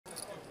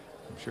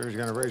Sure he's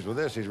going to raise with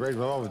this. He's raised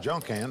with all the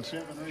junk hands.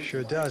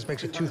 Sure does.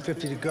 Makes it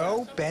 250 to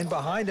go. Ben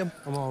behind him.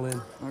 I'm all in.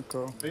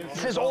 Okay.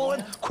 Says all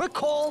in. Quick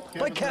call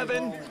by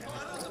Kevin.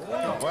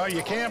 Well,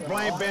 you can't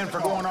blame Ben for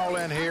going all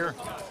in here.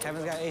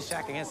 Kevin's got ace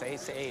jack against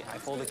ace to 8. I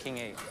folded king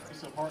 8.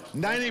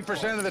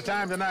 90% of the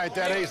time tonight,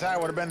 that ace high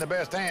would have been the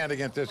best hand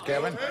against this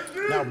Kevin.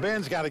 Now,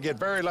 Ben's got to get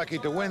very lucky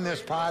to win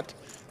this pot.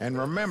 And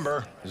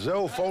remember,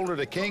 Zoe folded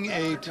a king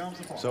 8,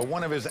 so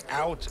one of his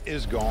outs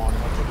is gone.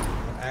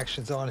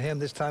 Action's on him.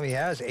 This time he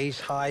has ace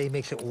high. He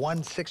makes it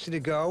 160 to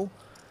go.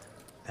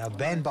 Now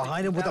Ben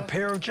behind him with a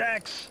pair of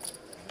jacks.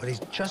 But he's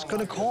just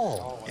going to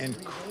call.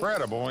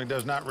 Incredible. He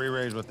does not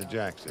re-raise with the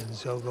jacks. And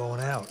Zoe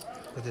going out.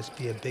 Would this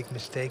be a big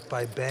mistake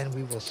by Ben?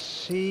 We will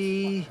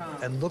see.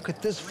 And look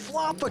at this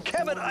flop for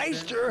Kevin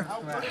Eyster.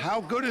 How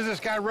good is this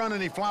guy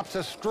running? He flops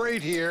us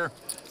straight here.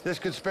 This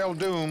could spell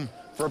doom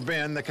for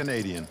Ben, the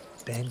Canadian.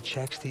 Ben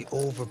checks the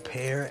over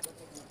pair.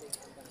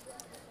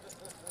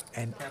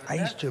 And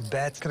Eyster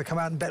bets. Going to come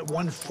out and bet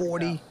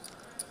 140.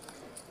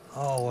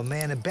 Oh,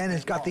 man, and Ben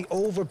has got the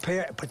over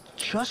pair, but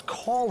just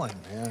calling.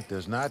 Yeah,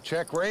 does not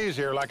check raise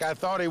here like I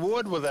thought he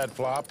would with that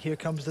flop. Here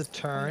comes the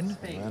turn.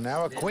 And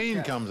now a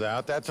queen comes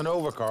out. That's an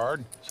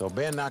overcard. So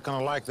Ben not going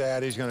to like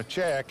that. He's going to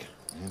check.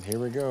 And here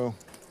we go.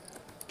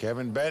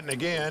 Kevin betting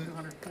again.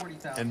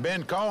 And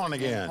Ben calling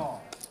again.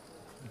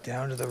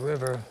 Down to the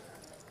river.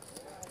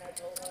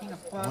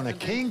 When a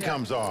king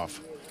comes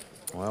off.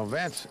 Well,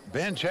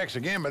 Ben checks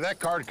again, but that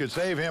card could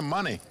save him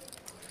money.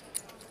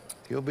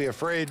 He'll be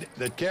afraid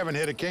that Kevin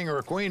hit a king or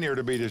a queen here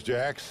to beat his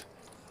jacks.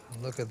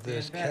 Look at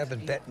this.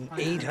 Kevin betting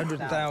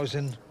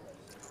 800,000.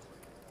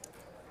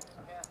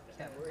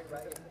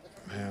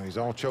 Well, he's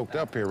all choked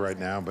up here right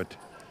now, but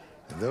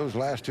those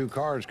last two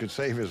cards could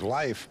save his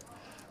life,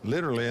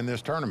 literally, in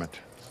this tournament.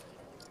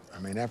 I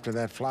mean, after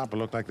that flop, it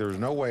looked like there was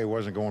no way he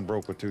wasn't going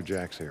broke with two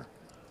jacks here.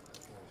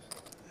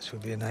 This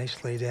would be a nice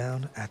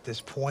laydown at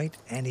this point,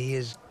 and he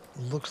is,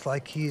 looks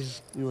like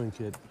he's... You win,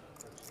 kid.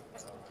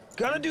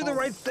 Gonna do the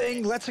right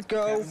thing. Let's it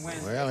go.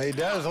 Well, he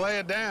does lay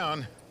it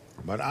down,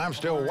 but I'm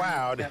still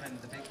wowed.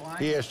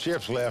 He has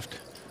chips left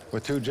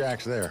with two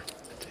jacks there.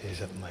 Tell you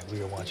something, Mike.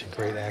 We are watching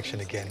great action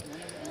again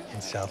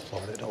in South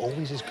Florida. It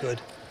always is good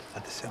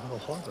at the Seminole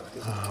Harbor.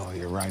 Oh,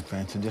 you're right,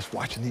 Vince. And just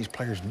watching these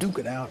players duke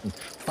it out and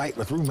fight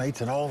with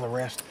roommates and all the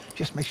rest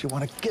just makes you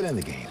want to get in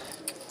the game.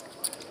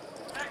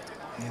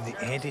 And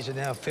the antes are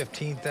now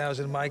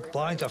 15,000, Mike.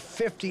 Blinds are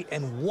 50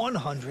 and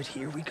 100.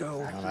 Here we go.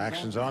 Well,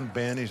 action's on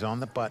Ben. He's on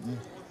the button.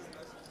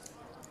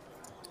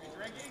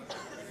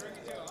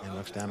 And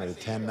looks down at a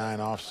 10-9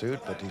 offsuit,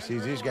 but he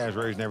sees these guys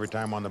raising every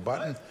time on the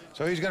button,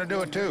 so he's going to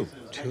do it too.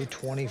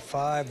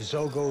 225.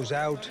 Zoe goes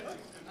out.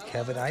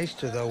 Kevin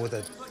Eyster, though, with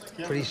a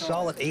pretty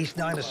solid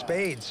ace-9 of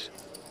spades,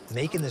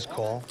 making this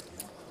call.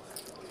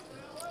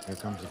 Here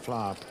comes the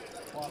flop.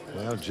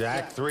 Well,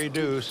 jack 3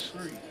 deuce.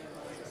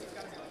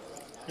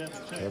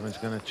 Kevin's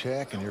going to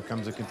check, and here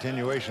comes a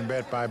continuation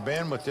bet by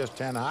Ben with just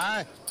 10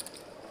 high.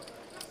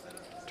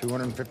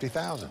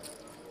 250,000.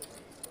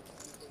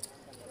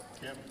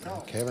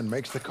 Kevin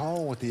makes the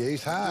call with the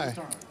ace high.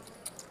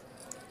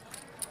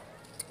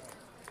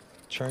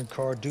 Turn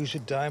card, deuce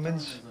of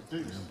diamonds.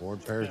 And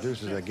board pairs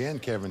deuces again.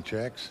 Kevin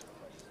checks.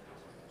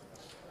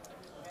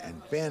 And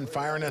Ben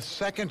firing a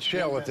second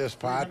shell at this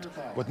pot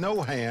with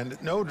no hand,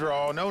 no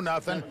draw, no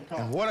nothing.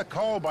 And what a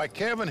call by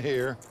Kevin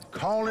here.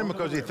 Calling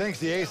because he thinks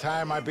the ace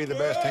high might be the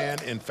best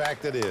hand. In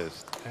fact, it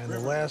is. And the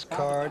last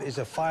card is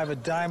a 5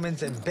 of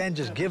diamonds, and Ben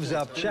just gives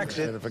up, checks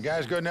it. And if a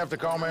guy's good enough to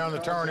call me on the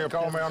turn, he'll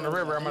call me on the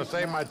river. I'm going to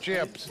save my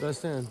chips.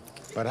 Best hand.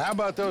 But how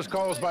about those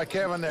calls by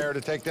Kevin there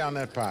to take down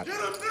that pot?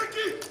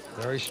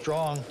 Very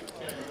strong.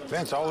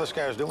 Vince, all this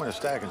guy's doing is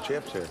stacking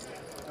chips here.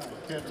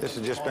 This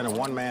has just been a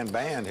one-man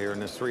band here in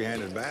this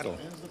three-handed battle.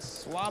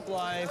 Swap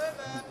life.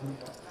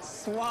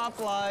 Swap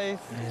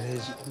life. And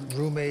his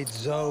roommate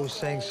Zoe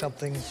saying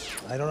something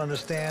I don't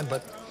understand,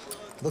 but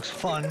looks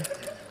fun.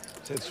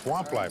 It's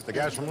swamp life. The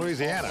guy's from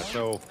Louisiana,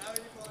 so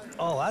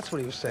Oh, that's what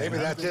he was saying.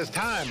 maybe that's his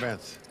time,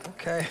 Vince.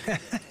 Okay.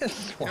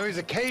 You know, he's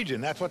a Cajun.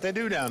 That's what they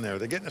do down there.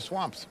 They get in the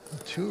swamps.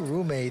 Two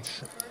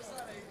roommates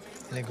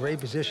in a great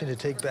position to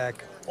take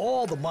back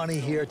all the money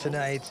here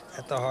tonight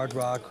at the Hard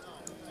Rock.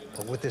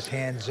 But with this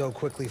hand, Zoe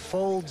quickly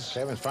folds.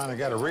 Kevin's finally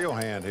got a real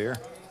hand here.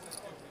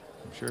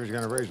 I'm sure he's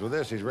going to raise with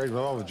this. He's raised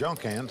with all the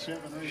junk hands.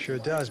 Sure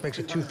does. Makes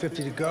it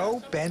 250 to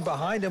go. Ben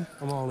behind him.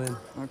 I'm all in.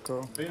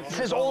 Okay.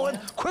 Says all in.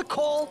 Quick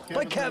call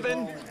by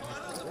Kevin.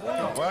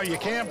 Well, you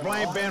can't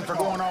blame Ben for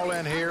going all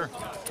in here.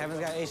 Kevin's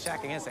got ace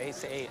jack against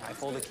ace to 8. I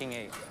folded king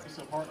 8.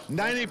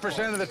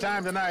 90% of the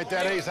time tonight,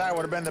 that ace high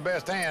would have been the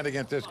best hand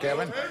against this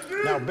Kevin.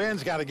 Now,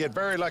 Ben's got to get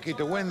very lucky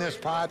to win this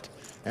pot.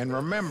 And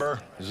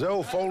remember,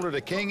 Zoe folded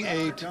a king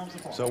 8,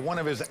 so one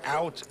of his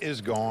outs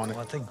is gone. Well,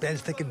 I think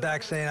Ben's thinking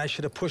back saying I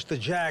should have pushed the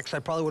jacks. I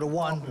probably would have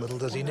won. Little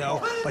does he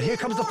know. But here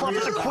comes the flop.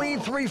 It's a queen,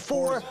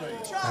 3-4.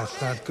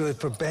 That's not good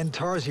for Ben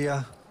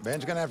Tarzia.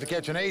 Ben's going to have to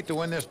catch an 8 to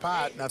win this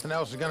pot. Nothing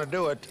else is going to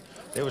do it.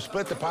 They would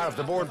split the pot if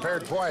the board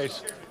paired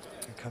twice.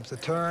 Here comes the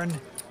turn.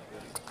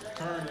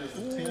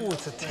 Ooh,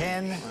 it's a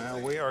 10.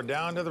 Well, we are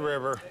down to the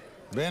river.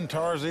 Ben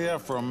Tarzia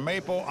from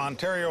Maple,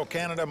 Ontario,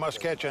 Canada must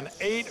catch an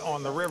 8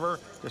 on the river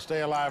to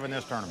stay alive in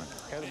this tournament.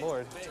 Pair the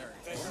board.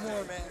 One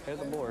more, man. Pair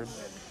the board.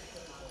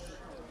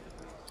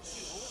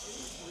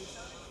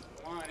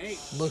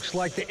 Looks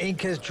like the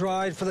ink has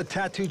dried for the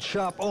tattooed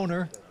shop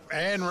owner.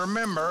 And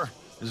remember,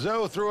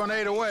 Zoe threw an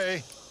 8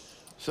 away,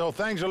 so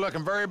things are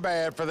looking very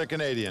bad for the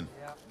Canadian.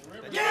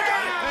 Yeah!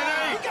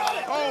 An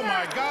 8! Oh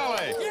my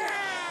golly!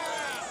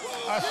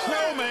 A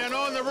snowman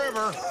on the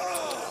river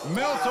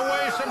melts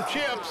away some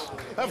chips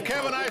of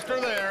Kevin Eyster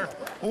there.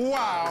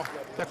 Wow,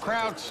 the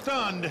crowd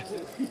stunned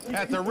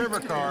at the river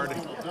card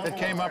that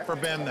came up for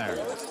Ben there.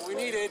 We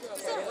need it.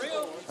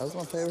 That was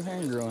my favorite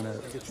hand growing up.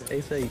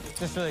 Ace-8.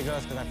 This really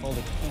goes because I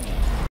folded king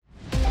 8.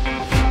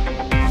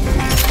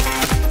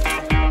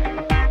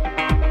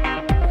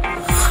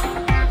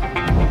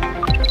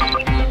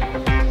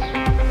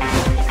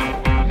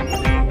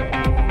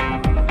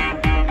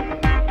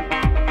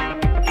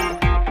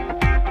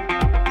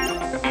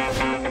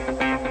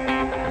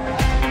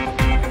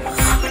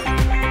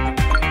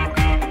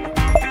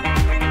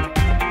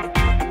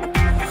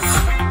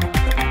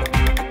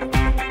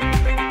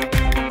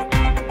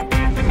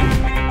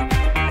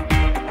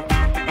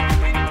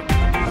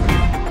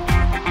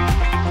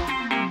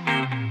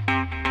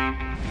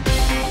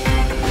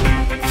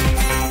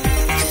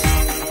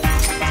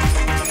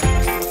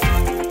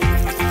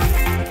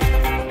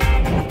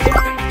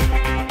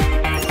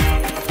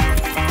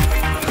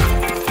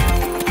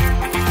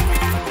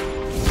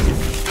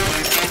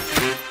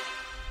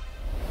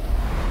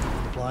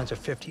 Blinds are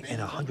 50 and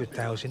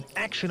 100,000.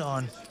 Action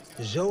on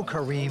Zoe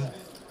Karim.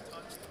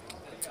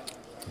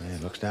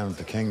 Man, looks down at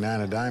the king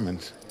 9 of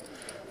diamonds.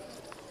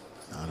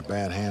 Not a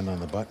bad hand on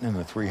the button in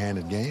a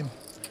 3-handed game.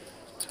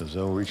 So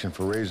Zoe reaching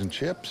for raising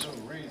chips.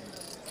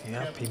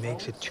 Yep, he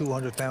makes it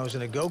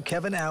 200,000 to go.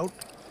 Kevin out.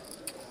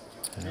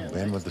 And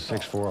Ben with the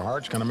 6-4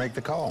 heart's going to make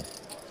the call.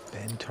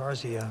 Ben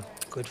Tarzia,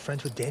 good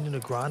friends with Daniel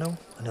Negreanu,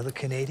 another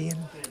Canadian.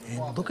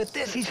 And look at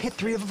this, he's hit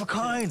 3 of a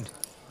kind.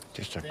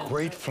 Just a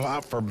great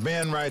flop for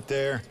Ben right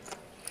there.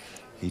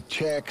 He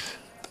checks.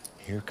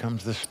 Here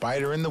comes the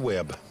spider in the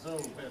web.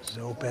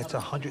 Zoe bets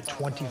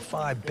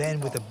 125.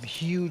 Ben with a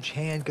huge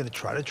hand, gonna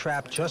try to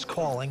trap, just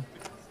calling.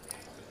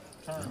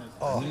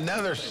 Oh.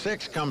 Another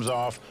 6 comes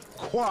off.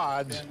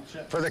 Quads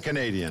for the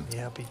Canadian.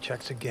 Yep, he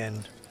checks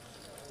again.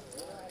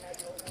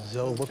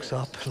 Zoe looks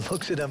up and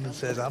looks at him and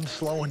says, I'm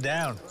slowing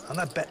down. I'm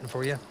not betting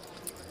for you.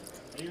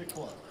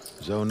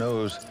 Zoe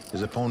knows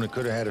his opponent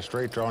could have had a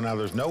straight draw. Now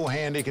there's no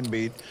hand he can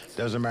beat.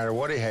 Doesn't matter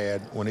what he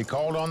had. When he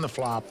called on the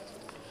flop,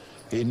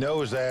 he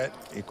knows that.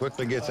 He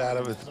quickly gets out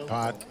of his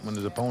pot when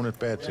his opponent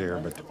bets here.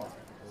 But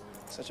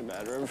Such a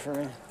bad river for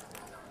me.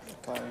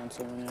 Probably on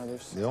so many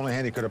others. the only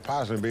hand he could have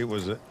possibly beat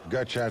was a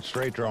gut shot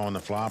straight draw on the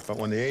flop. But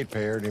when the 8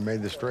 paired, he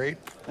made the straight,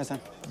 Nice time.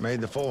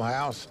 made the full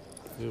house,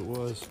 It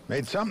was.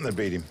 made something to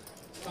beat him.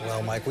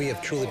 Well, Mike, we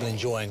have truly been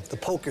enjoying the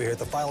poker here at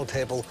the final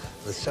table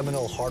of the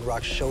Seminole Hard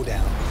Rock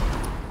Showdown.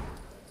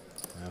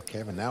 Well,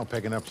 Kevin now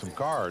picking up some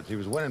cards. He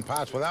was winning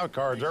pots without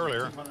cards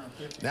earlier.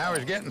 Now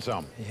he's getting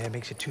some. Yeah,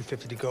 makes it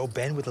 250 to go.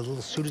 Ben with a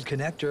little suited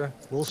connector.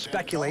 Will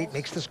speculate,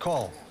 makes this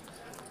call.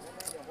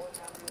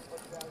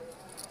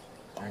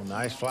 Oh,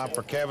 nice flop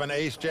for Kevin.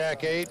 Ace,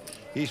 Jack 8.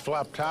 He's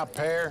flopped top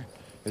pair.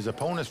 His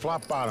opponent's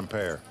flopped bottom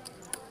pair.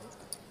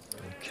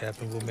 And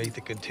Kevin will make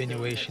the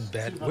continuation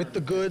bet with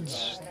the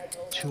goods.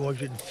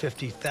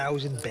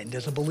 250,000. Ben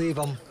doesn't believe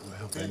him.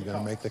 Well, Ben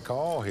gonna make the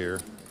call here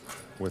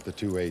with the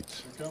 2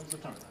 8s.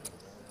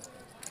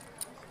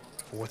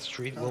 4th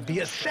Street will be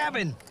a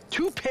 7.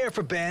 2 pair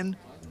for Ben.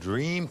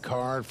 Dream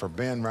card for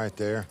Ben right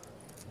there.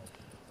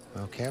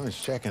 Well, Kevin's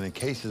checking in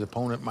case his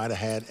opponent might have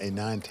had a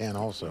 9-10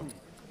 also.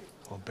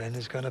 Well, Ben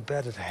is going to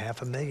bet at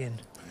 $500,000.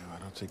 Well, I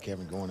don't see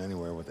Kevin going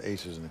anywhere with the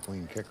aces and the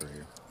queen kicker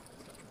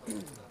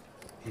here.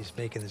 He's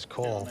making his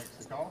call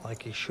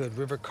like he should.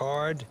 River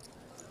card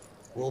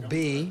will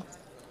be...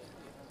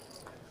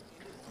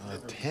 A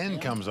 10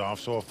 comes off,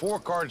 so a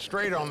 4-card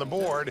straight on the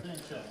board.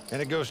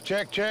 And it goes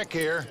check, check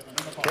here.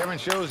 Kevin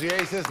shows the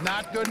aces,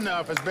 not good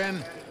enough as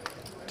Ben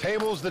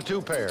tables the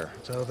 2 pair.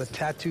 So the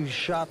tattoo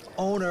shop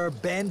owner,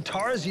 Ben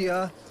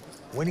Tarzia,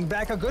 winning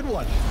back a good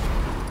one.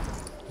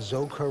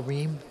 Zoe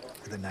Karim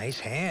with a nice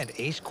hand.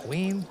 Ace,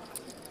 queen.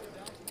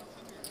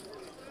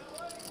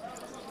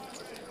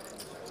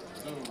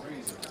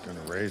 Gonna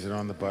raise it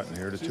on the button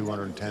here to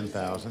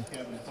 210,000.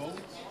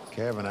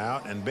 Kevin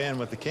out, and Ben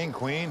with the king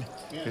queen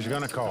is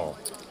gonna call.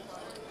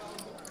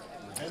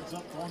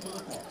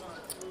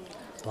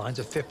 Blinds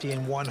of 50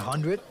 and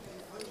 100.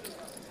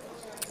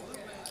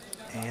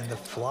 And the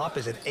flop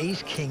is an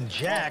ace, king,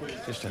 jack.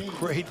 Just a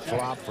great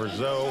flop for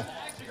Zoe.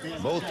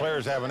 Both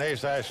players have an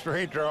ace-high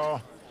straight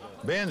draw.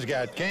 Ben's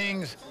got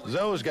kings,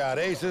 Zoe's got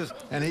aces,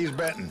 and he's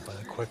betting.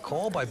 But a quick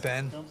call by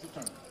Ben.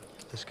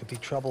 This could be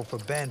trouble for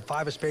Ben.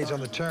 5 of spades on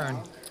the turn.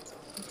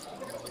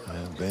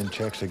 And Ben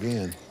checks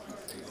again.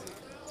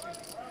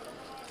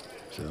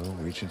 So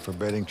reaching for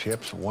betting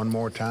chips one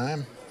more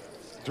time.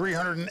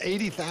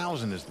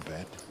 380,000 is the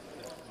bet.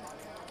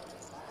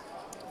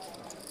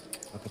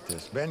 Look at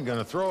this. Ben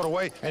gonna throw it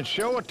away and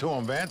show it to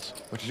him, Vince,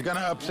 which is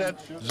gonna upset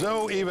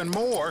Zoe even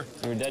more.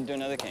 You were dead to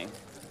another king.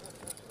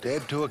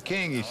 Dead to a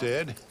king, he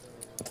said.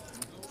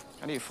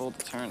 How do you fold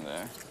the turn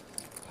there?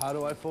 How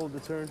do I fold the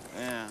turn?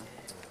 Yeah.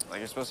 Like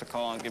you're supposed to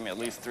call and give me at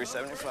least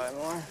 375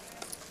 more?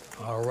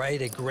 All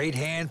right, a great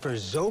hand for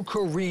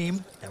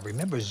Karim. Now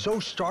remember,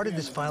 Zoe started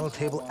this final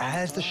table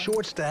as the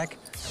short stack.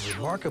 And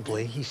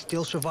remarkably, he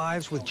still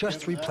survives with just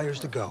 3 players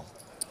to go.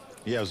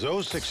 Yeah,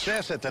 Zoe's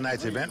success at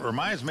tonight's event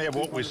reminds me of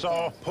what we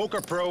saw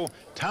poker pro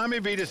Tommy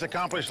Vitas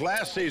accomplish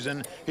last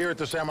season here at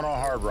the Seminole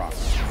Hard Rock.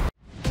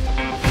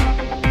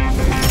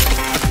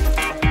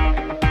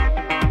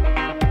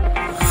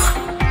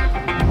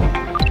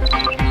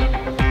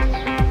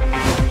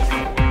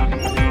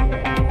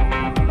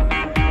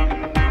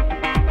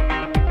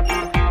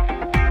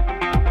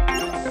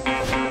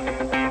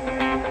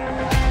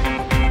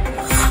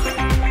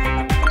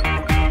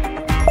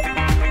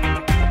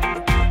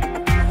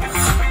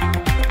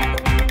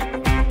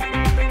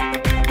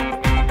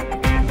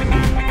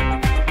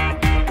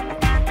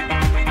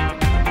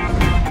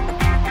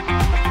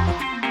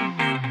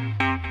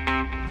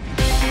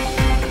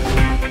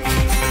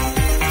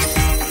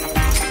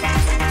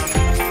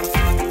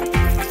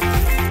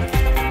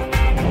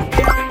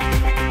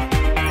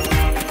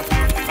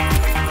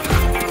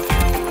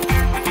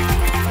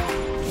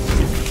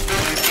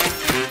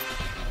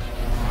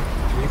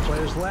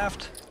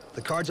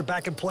 The cards are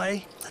back in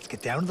play. Let's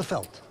get down to the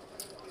felt.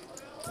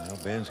 Well,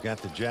 Ben's got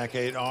the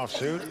Jack-8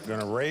 offsuit.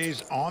 Gonna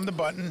raise on the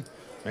button.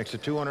 Makes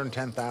it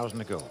 210,000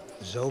 to go.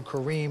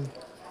 Karim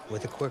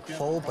with a quick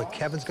fold, but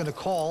Kevin's gonna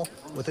call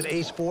with an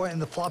ace-4,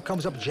 and the flop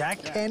comes up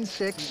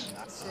Jack-10-6.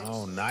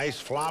 Oh, nice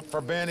flop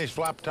for Ben. He's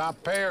flop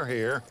top pair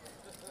here.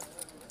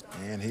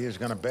 And he is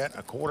gonna bet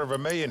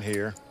 $250,000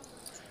 here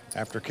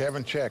after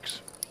Kevin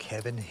checks.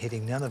 Kevin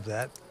hitting none of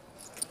that.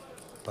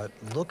 But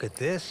look at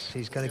this.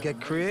 He's going to get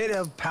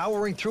creative,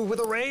 powering through with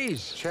a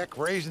raise. Check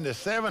raising to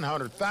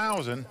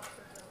 700,000.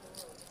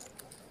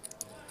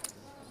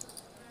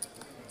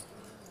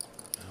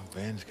 Well,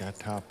 Ben's got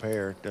top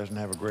pair. Doesn't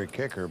have a great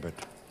kicker, but...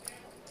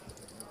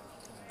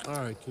 All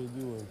right, kid,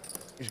 you win.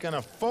 He's going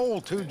to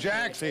fold 2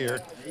 jacks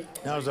here.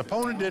 Now, his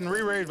opponent didn't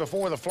re-raise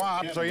before the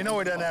flop, so you know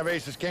he doesn't have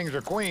aces, kings,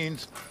 or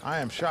queens. I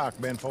am shocked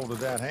Ben folded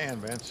that hand,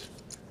 Vince,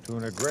 to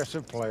an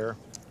aggressive player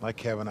like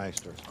Kevin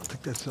Eyster. I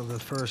think that's the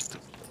first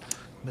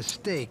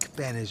mistake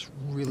Ben has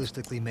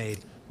realistically made.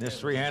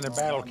 This 3-handed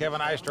battle,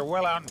 Kevin Eyster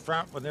well out in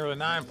front with nearly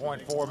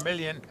 $9.4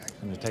 million.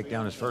 And to take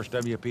down his first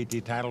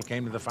WPT title,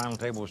 came to the final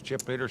table as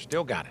chip leader,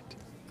 still got it.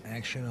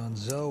 Action on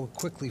Zoe,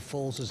 quickly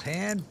folds his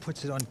hand,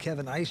 puts it on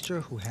Kevin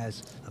Eyster, who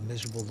has a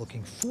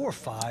miserable-looking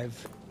 4-5.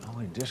 Oh,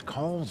 he just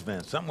calls,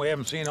 Vince, something we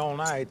haven't seen all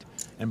night.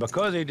 And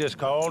because he just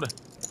called,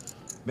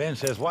 Ben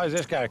says, why is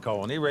this guy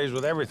calling? He raised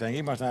with everything.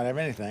 He must not have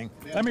anything.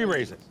 Let me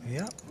raise it.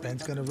 Yeah,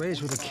 Ben's going to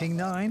raise with a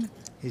king-9.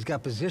 He's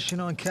got position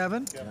on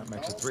Kevin. That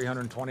makes it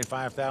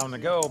 325,000 to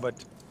go,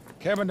 but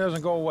Kevin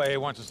doesn't go away. He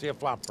wants to see a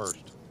flop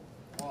first.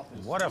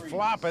 What a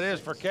flop it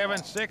is for Kevin.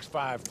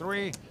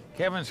 6-5-3.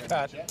 Kevin's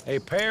got a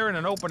pair and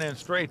an open-end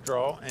straight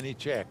draw, and he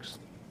checks.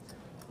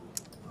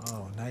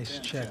 Oh, nice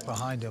check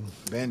behind him.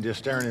 Ben just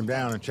staring him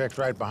down and checks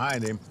right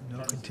behind him.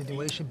 No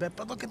continuation bet,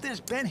 but look at this.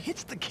 Ben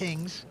hits the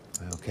kings.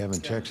 Well,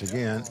 Kevin checks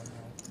again.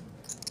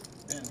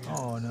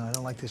 Oh, no, I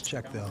don't like this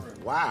check, though.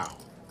 Wow.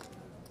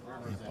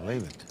 Can't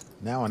believe it.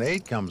 Now an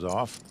 8 comes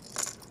off.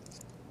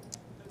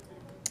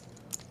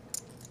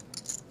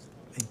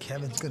 And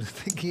Kevin's going to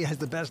think he has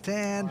the best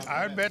hand.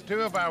 I'd bet,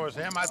 too, if I was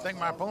him. I think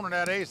my opponent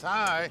had ace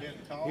high.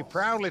 He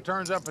proudly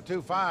turns up a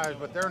 2 5s,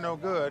 but they're no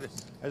good,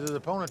 as his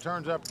opponent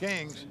turns up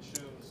kings.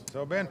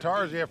 So Ben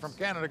Tarzia from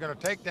Canada going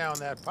to take down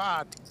that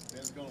pot.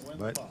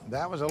 But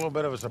that was a little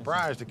bit of a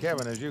surprise to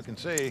Kevin, as you can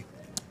see.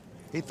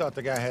 He thought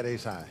the guy had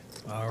ace high.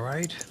 All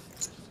right.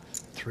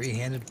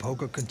 3-handed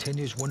poker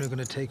continues. Winner going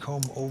to take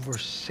home over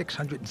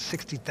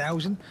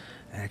 660,000.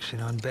 Action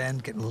on Ben,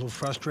 getting a little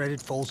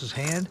frustrated, folds his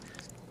hand.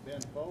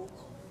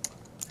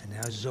 And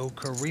now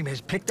Karim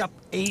has picked up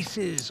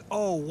aces.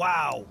 Oh,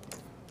 wow.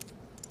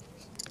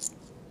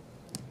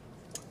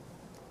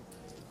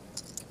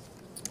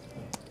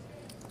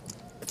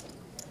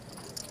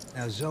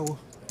 Now Zoe will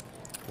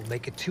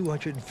make it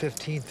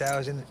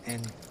 215,000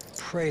 and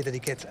pray that he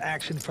gets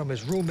action from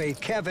his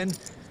roommate, Kevin,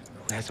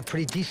 who has a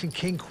pretty decent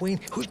king-queen,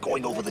 who's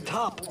going over the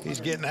top.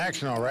 He's getting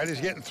action, all right. He's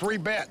getting 3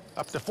 bet,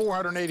 up to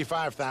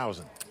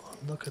 485,000.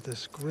 Look at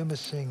this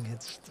grimacing.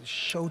 It's the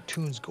show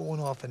tunes going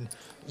off in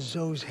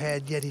Zoe's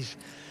head, yet he's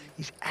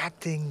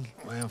acting.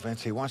 Well,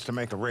 Vince, he wants to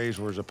make a raise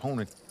where his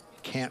opponent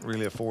can't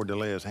really afford to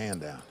lay his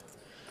hand down,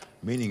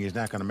 meaning he's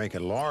not going to make a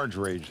large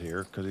raise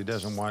here because he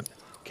doesn't want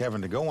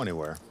Kevin to go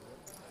anywhere.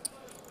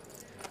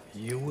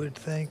 You would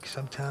think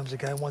sometimes a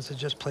guy wants to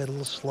just play it a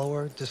little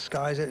slower,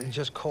 disguise it, and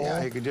just call.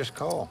 Yeah, he could just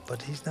call.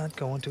 But he's not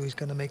going to. He's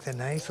going to make that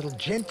nice little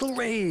gentle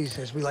raise,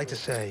 as we like to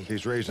say.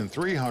 He's raising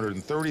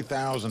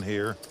 330,000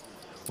 here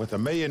with $1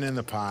 million in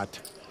the pot.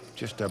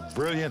 Just a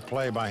brilliant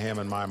play by him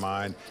in my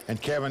mind. And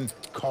Kevin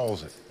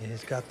calls it.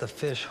 He's got the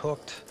fish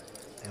hooked.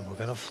 And we're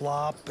gonna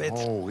flop it.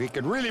 Oh, he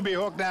could really be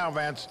hooked now,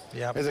 Vince.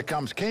 Yep. As it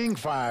comes king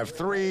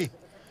 5-3.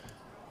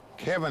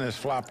 Kevin has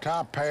flopped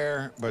top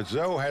pair, but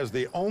Zoe has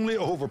the only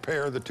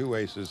overpair of the two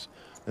aces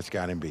that's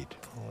got him beat.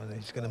 Oh, and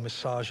he's gonna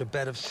massage a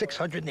bet of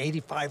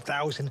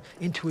 $685,000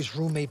 into his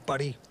roommate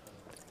buddy.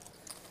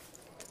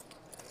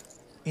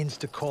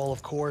 Insta call,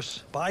 of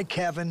course, by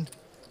Kevin.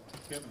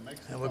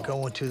 And we're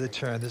going to the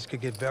turn. This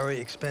could get very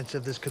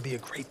expensive. This could be a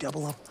great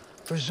double up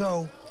for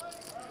Zoe.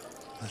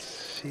 Let's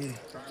see.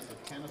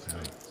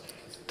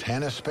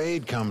 Ten of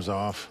spade comes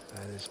off.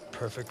 That is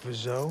perfect for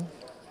Zoe.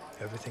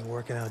 Everything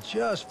working out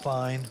just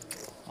fine.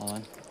 All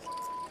in.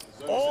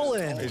 All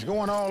in. He's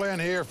going all in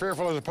here,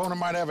 fearful his opponent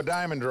might have a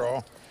diamond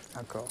draw.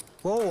 I'll call.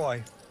 Whoa,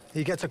 boy.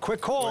 He gets a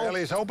quick call. Well,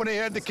 he's hoping he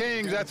had the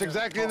kings. That's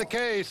exactly the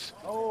case.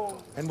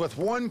 And with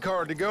one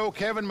card to go,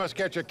 Kevin must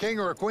catch a king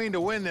or a queen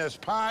to win this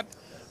pot.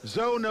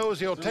 Zoe knows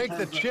he'll take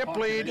the chip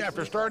lead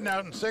after starting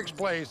out in 6th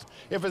place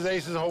if his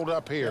aces hold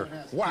up here.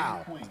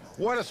 Wow,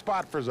 what a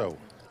spot for Zoe.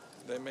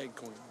 They make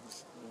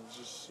queens.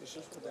 It's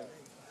just what they make.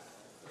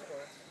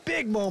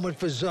 Big moment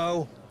for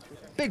Zoe.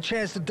 Big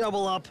chance to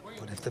double up.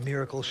 But if the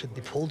miracle should be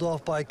pulled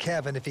off by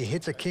Kevin, if he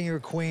hits a king or a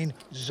queen,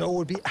 Zoe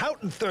would be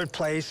out in 3rd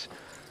place.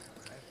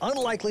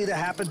 Unlikely to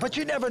happen, but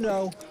you never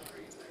know.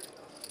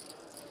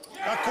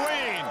 A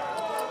queen,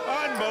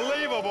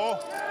 unbelievable.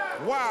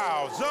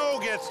 Wow, Zoe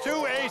gets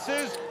 2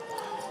 aces.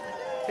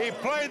 He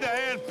played the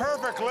hand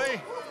perfectly.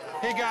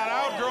 He got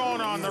outdrawn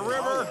on the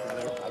river.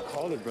 I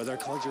called it, brother. I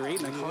called your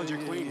 8 and I called your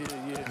queen.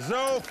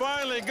 Zoe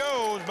finally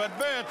goes, but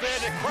Vince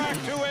had to crack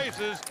 2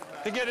 aces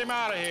to get him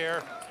out of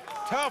here.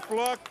 Tough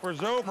luck for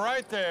Zoe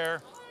right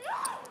there.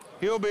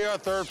 He'll be a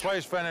 3rd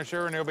place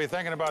finisher, and he'll be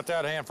thinking about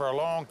that hand for a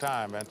long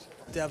time, Vince.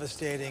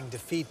 Devastating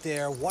defeat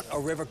there. What a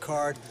river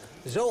card.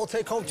 Zoe will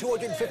take home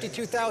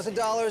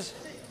 $252,000.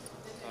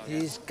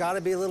 He's got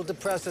to be a little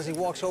depressed as he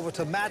walks over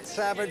to Matt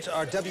Savage,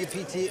 our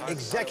WPT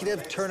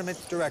Executive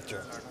Tournament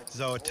Director.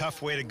 So a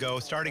tough way to go.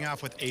 Starting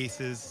off with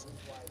aces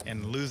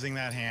and losing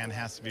that hand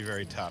has to be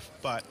very tough.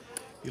 But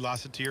you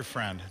lost it to your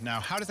friend. Now,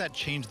 how does that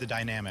change the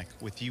dynamic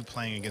with you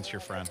playing against your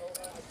friend?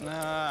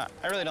 I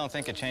really don't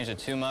think it changed it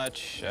too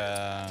much.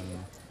 I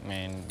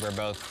mean, we're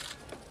both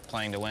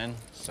playing to win,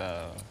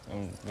 so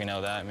we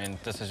know that. I mean,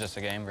 this is just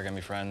a game. We're going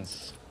to be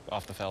friends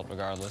off the field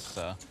regardless,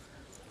 so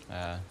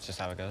it's just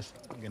how it goes.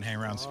 You can hang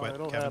around sweat,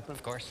 Kevin? Happen.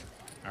 Of course.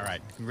 All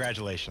right,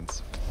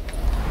 congratulations.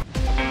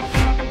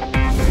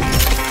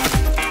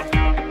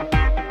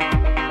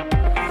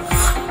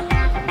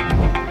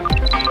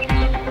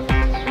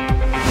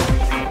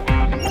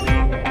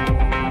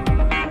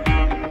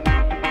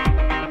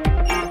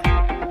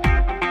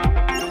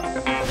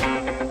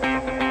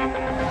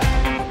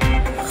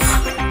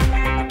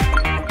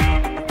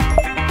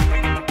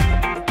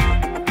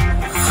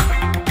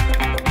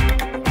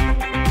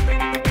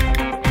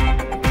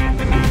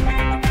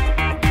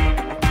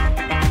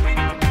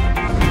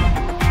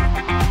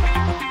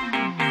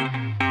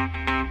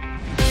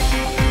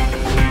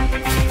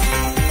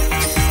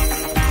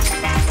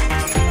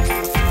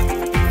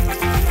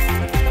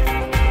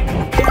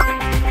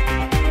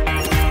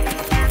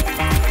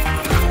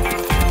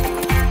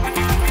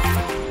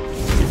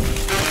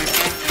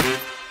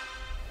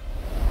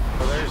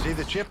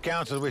 Chip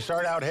counts as we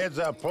start out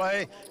heads-up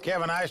play.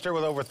 Kevin Eyster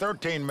with over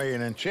 13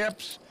 million in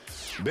chips.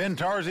 Ben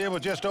Tarzia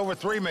with just over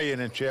 3 million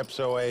in chips,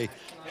 so a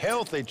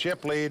healthy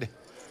chip lead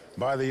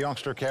by the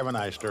youngster Kevin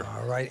Eyster.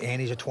 All right,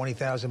 Andy's at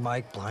 20,000,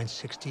 Mike. Blind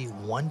 60,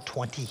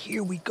 120.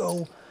 Here we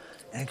go.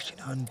 Action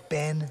on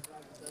Ben.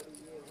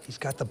 He's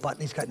got the button.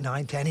 He's got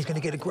 9-10. He's going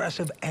to get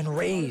aggressive and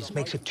raise.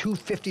 Makes it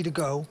 250 to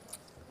go.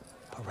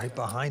 But right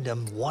behind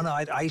him,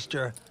 one-eyed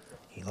Eyster.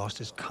 He lost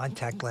his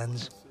contact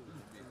lens.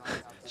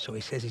 So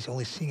he says he's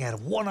only seeing out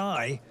of one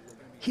eye.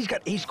 He's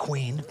got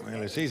ace-queen.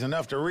 Well, he sees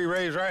enough to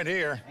re-raise right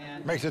here.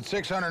 Makes it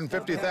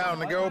 650,000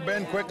 to go.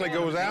 Ben quickly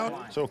goes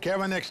out, so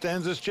Kevin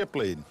extends his chip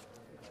lead.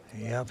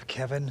 Yep,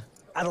 Kevin,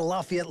 out of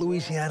Lafayette,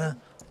 Louisiana,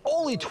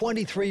 only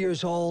 23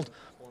 years old,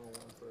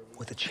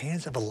 with a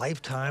chance of a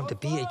lifetime to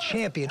be a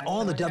champion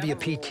on the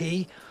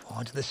WPT.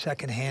 On to the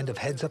second hand of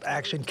heads-up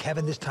action.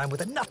 Kevin this time with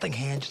a nothing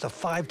hand, just a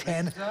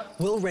 5-10.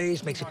 Will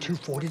raise, makes it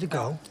 240 to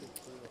go.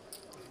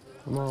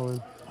 Come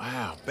on.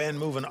 Wow, Ben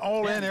moving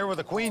all in here with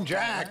a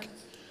queen-jack.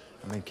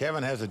 I mean,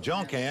 Kevin has a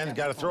junk hand. He's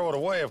got to throw it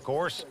away, of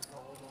course.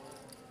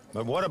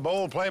 But what a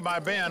bold play by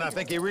Ben. I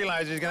think he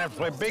realizes he's going to have to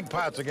play big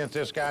pots against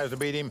this guy to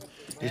beat him.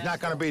 He's not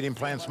going to beat him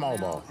playing small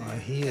ball.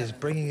 He is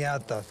bringing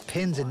out the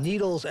pins and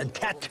needles and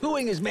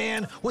tattooing his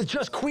man with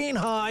just queen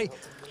high.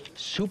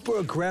 Super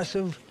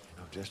aggressive.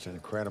 Oh, just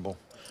incredible.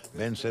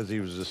 Ben says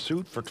he was a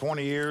suit for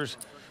 20 years,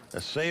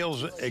 a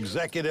sales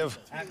executive.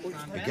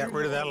 He got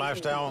rid of that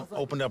lifestyle,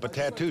 opened up a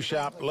tattoo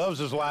shop, loves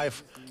his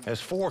life,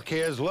 has 4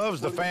 kids,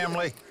 loves the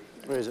family.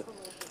 Where is it?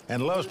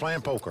 And loves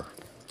playing poker.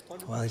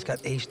 Well, he's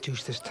got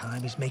ace-deuce this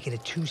time. He's making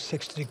it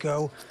 260 to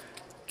go.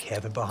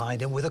 Kevin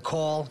behind him with a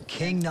call.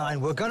 King-9.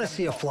 We're going to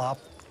see a flop.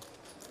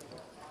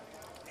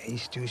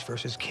 Ace-deuce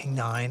versus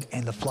King-9.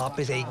 And the flop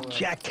is a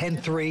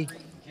Jack-10-3.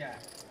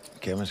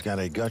 Kevin's got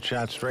a gut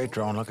shot straight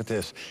draw, and look at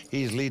this.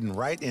 He's leading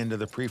right into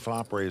the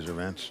pre-flop razor,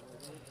 Vince.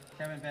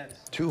 Kevin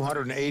bets.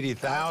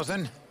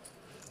 280,000,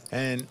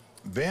 and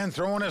Ben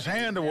throwing his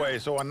hand away.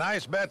 So a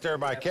nice bet there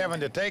by Kevin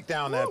to take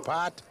down that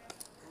pot.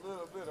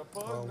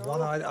 Well,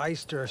 one-eyed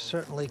Eyster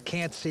certainly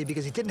can't see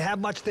because he didn't have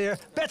much there.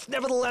 Bets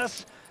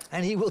nevertheless,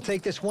 and he will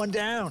take this one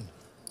down.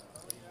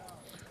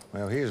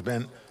 Well, he has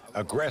been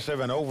aggressive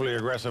and overly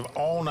aggressive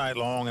all night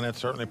long, and it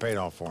certainly paid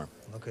off for him.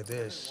 Look at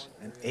this.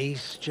 An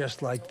ace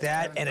just like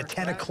that, and a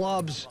 10 of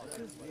clubs.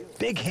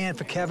 Big hand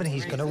for Kevin.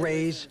 He's going to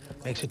raise.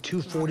 Makes it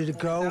 240 to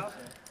go.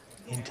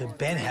 Into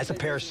Ben, has a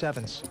pair of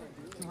sevens.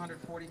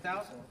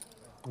 240,000.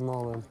 I'm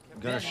all in.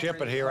 Going to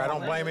ship it here. I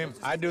don't blame him.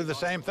 I'd do the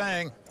same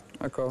thing.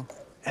 I call.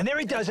 And there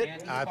he does it.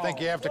 I think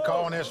you have to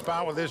call in this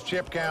spot with this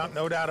chip count,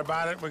 no doubt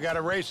about it. We got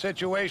a race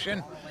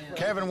situation.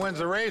 Kevin wins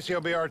the race,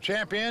 he'll be our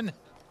champion.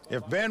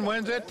 If Ben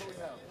wins it,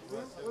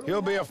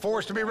 he'll be a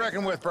force to be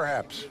reckoned with,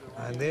 perhaps.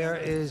 And there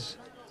is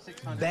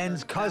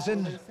Ben's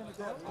cousin.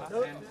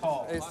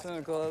 Ace 10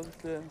 of clubs,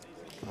 yeah.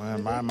 Well,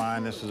 in my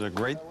mind, this is a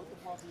great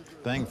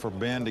thing for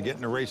Ben to get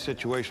in a race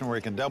situation where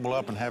he can double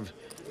up and have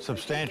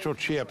substantial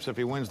chips if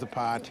he wins the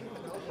pot.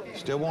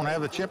 Still won't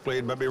have the chip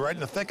lead, but be right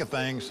in the thick of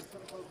things.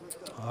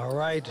 All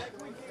right,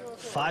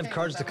 5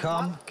 cards to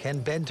come. Can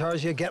Ben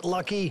Tarzia get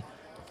lucky?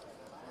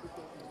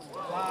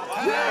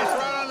 Ace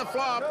right on the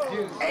flop.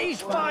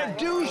 Ace 5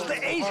 deuce,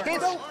 the ace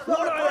hits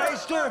one-eyed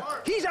Eyster.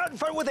 He's out in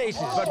front with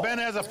aces. But Ben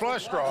has a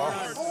flush draw.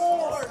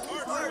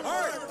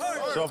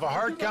 So if a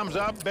heart comes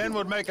up, Ben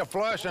would make a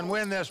flush and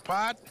win this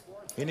pot.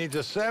 He needs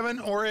a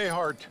 7 or a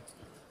heart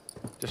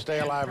to stay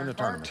alive in the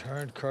tournament.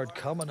 Turn card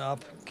coming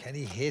up. Can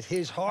he hit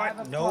his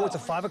heart? No, it's a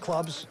 5 of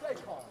clubs.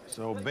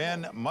 So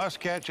Ben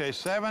must catch a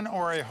 7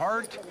 or a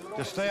heart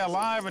to stay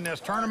alive in this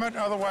tournament.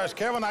 Otherwise,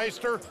 Kevin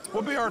Eyster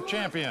will be our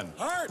champion.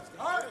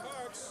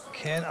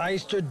 Can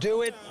Eyster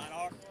do it?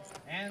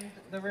 And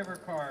the river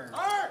card.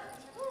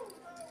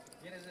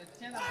 It is a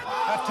 10 of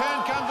A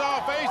 10 comes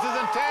off aces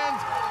and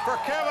 10s for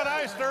Kevin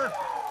Eyster.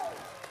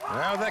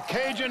 Well, the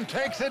Cajun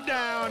takes it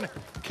down.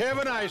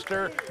 Kevin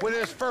Eyster, with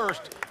his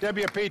first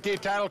WPT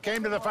title,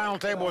 came to the final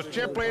table as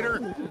chip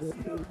leader,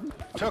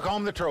 took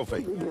home the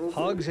trophy.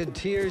 Hugs and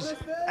tears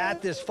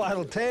at this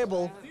final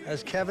table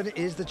as Kevin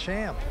is the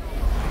champ.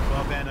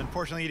 Well, Ben,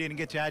 unfortunately, you didn't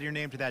get to add your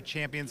name to that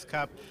Champions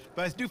Cup,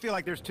 but I do feel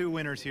like there's 2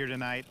 winners here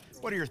tonight.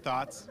 What are your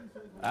thoughts?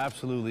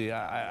 Absolutely.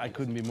 I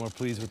couldn't be more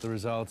pleased with the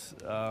results.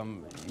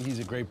 He's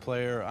a great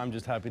player. I'm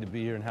just happy to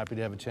be here and happy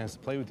to have a chance to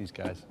play with these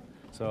guys.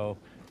 So,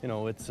 you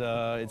know, it's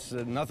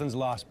nothing's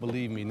lost.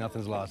 Believe me,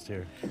 nothing's lost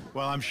here.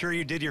 Well, I'm sure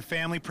you did your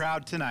family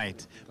proud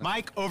tonight.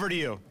 Mike, over to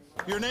you.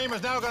 Your name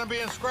is now going to be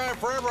inscribed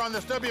forever on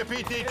this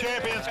WPT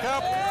Champions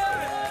Cup.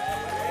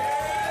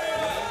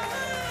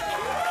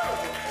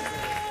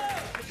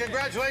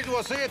 Congratulations.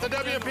 We'll see you at the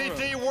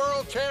WPT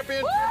World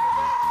Champions.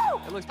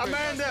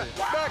 Amanda,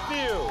 back to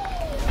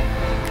you.